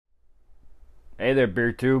Hey there,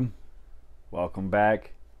 BeerTube. Welcome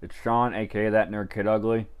back. It's Sean, aka That Nerd Kid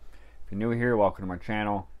Ugly. If you're new here, welcome to my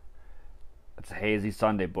channel. It's a hazy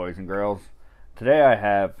Sunday, boys and girls. Today I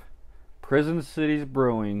have Prison City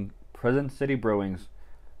Brewing's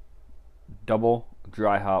Double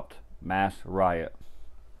Dry Hopped Mass Riot.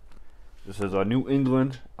 This is a New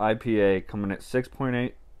England IPA coming at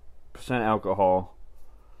 6.8% alcohol.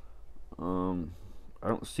 I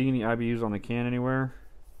don't see any IBUs on the can anywhere.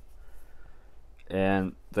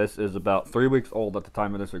 And this is about 3 weeks old at the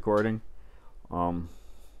time of this recording. Canned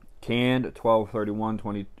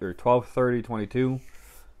 12/31/20 or 12/30/22,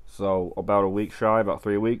 so about a week shy, about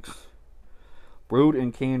 3 weeks. Brewed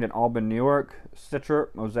and canned in Albany, New York.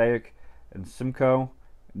 Citra, Mosaic, and Simcoe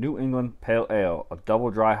New England Pale Ale, a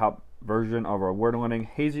double dry hop version of our award-winning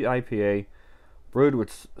hazy IPA, brewed with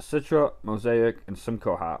Citra, Mosaic, and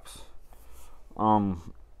Simcoe hops.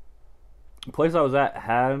 The place I was at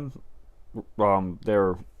had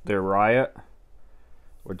their Riot,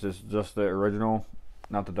 which is just the original,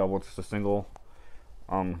 not the double, it's just a single.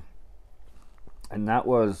 And that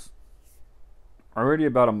was already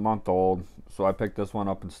about a month old, so I picked this one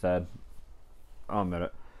up instead. I'll admit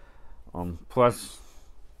it. Plus,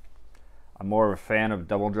 I'm more of a fan of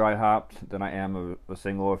double dry hopped than I am of a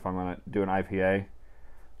single if I'm gonna do an IPA.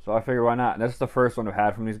 So I figured, why not? And that's the first one I've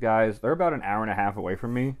had from these guys. They're about an hour and a half away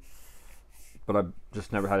from me, but I've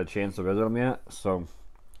just never had a chance to visit them yet. So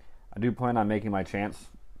I do plan on making my chance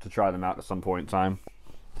to try them out at some point in time.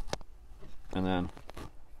 And then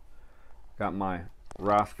got my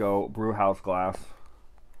Roscoe Brewhouse glass.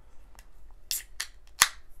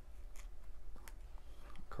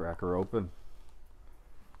 Crack her open.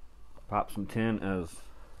 Pop some tin, as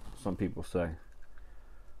some people say.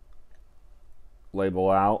 Label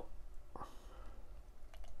out.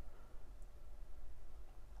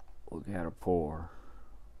 Look at her pour.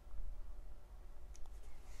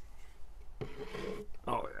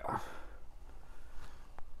 Oh yeah.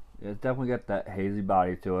 Yeah, it's definitely got that hazy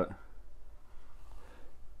body to it.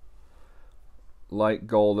 Light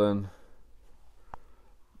golden.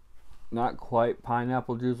 Not quite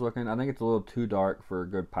pineapple juice looking. I think it's a little too dark for a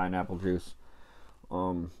good pineapple juice.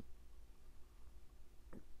 About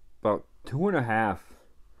 2.5,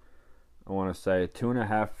 I want to say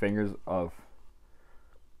 2.5 fingers of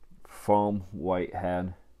foam white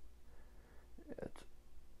head. It's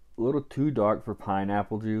a little too dark for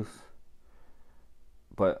pineapple juice,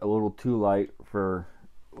 but a little too light for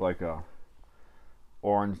like a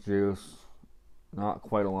orange juice. Not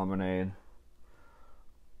quite a lemonade.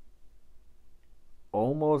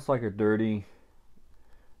 Almost like a dirty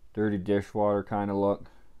dishwater kind of look.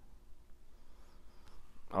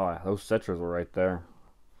 Oh yeah, those citras were right there.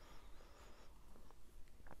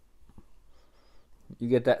 You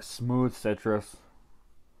get that smooth citrus.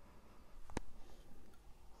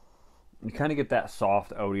 You kind of get that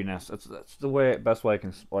soft oatiness. That's the best way I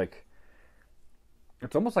can, like.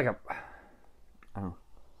 It's almost like a, I don't know.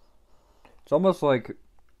 It's almost like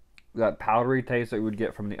that powdery taste that you would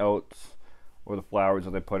get from the oats or the flours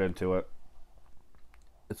that they put into it.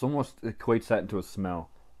 It's almost, it equates that into a smell.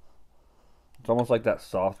 It's almost like that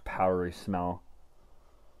soft, powdery smell.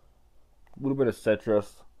 A little bit of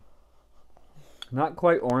citrus. Not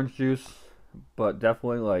quite orange juice, but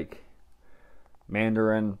definitely like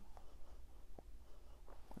mandarin.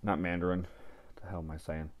 Not mandarin. What the hell am I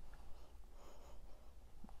saying?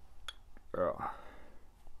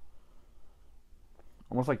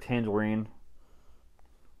 Almost like tangerine.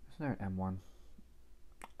 Isn't there an M1?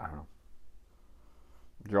 I don't know.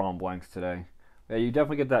 Drawing blanks today. Yeah, you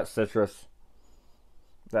definitely get that citrus.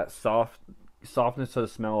 That softness to the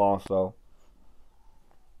smell also.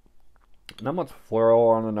 Not much floral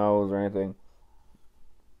on the nose or anything.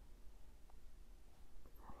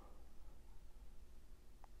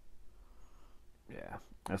 Yeah,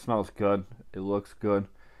 it smells good. It looks good.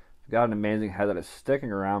 It's got an amazing head that is sticking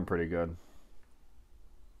around pretty good.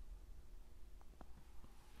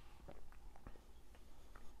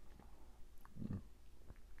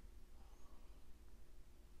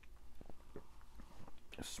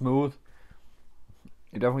 Smooth.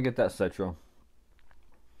 You definitely get that citra.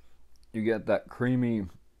 You get that creamy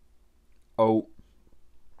oat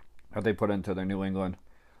that they put into their New England.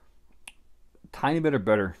 Tiny bit of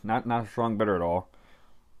bitter, not strong bitter at all.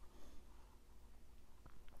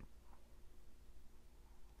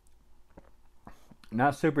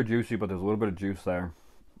 Not super juicy, but there's a little bit of juice there.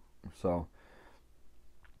 So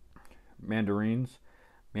mandarins.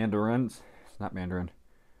 It's not mandarin.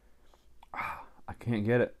 I can't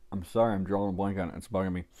get it. I'm sorry, I'm drawing a blank on it. It's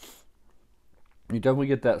bugging me. You definitely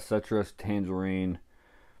get that citrus, tangerine,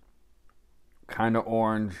 kind of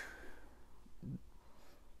orange,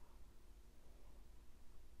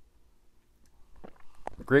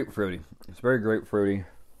 Grapefruity. It's very grapefruity.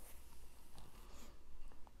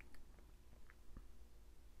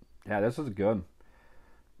 Yeah, this is good.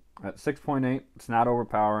 At 6.8, it's not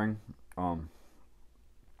overpowering.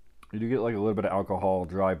 You do get like a little bit of alcohol,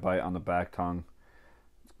 dry bite on the back tongue.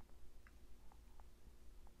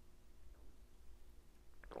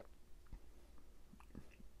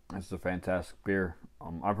 This is a fantastic beer.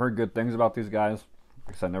 I've heard good things about these guys.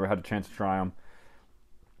 Like I said, I never had a chance to try them.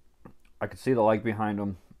 I could see the like behind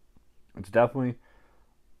them. It's definitely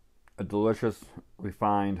a delicious,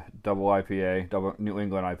 refined double IPA, double New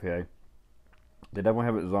England IPA. They definitely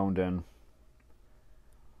have it zoned in.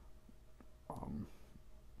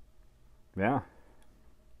 Yeah.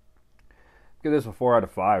 Give this a 4 out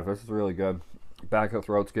of 5. This is really good. Back of the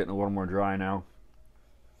throat's getting a little more dry now.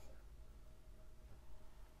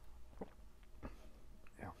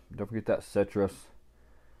 Yeah, don't forget that citrus.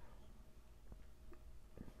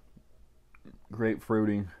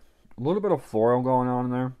 Grapefruity. A little bit of floral going on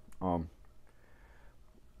in there.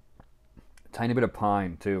 Tiny bit of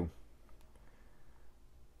pine too.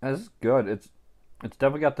 This is good. It's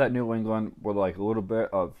definitely got that New England with like a little bit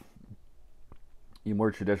of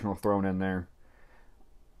more traditional thrown in there.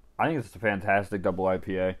 I think it's a fantastic double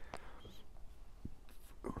IPA.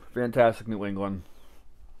 Fantastic New England.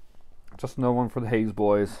 Just no one for the Hayes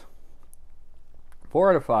boys.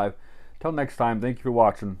 4 out of 5. Till next time, thank you for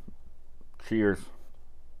watching. Cheers.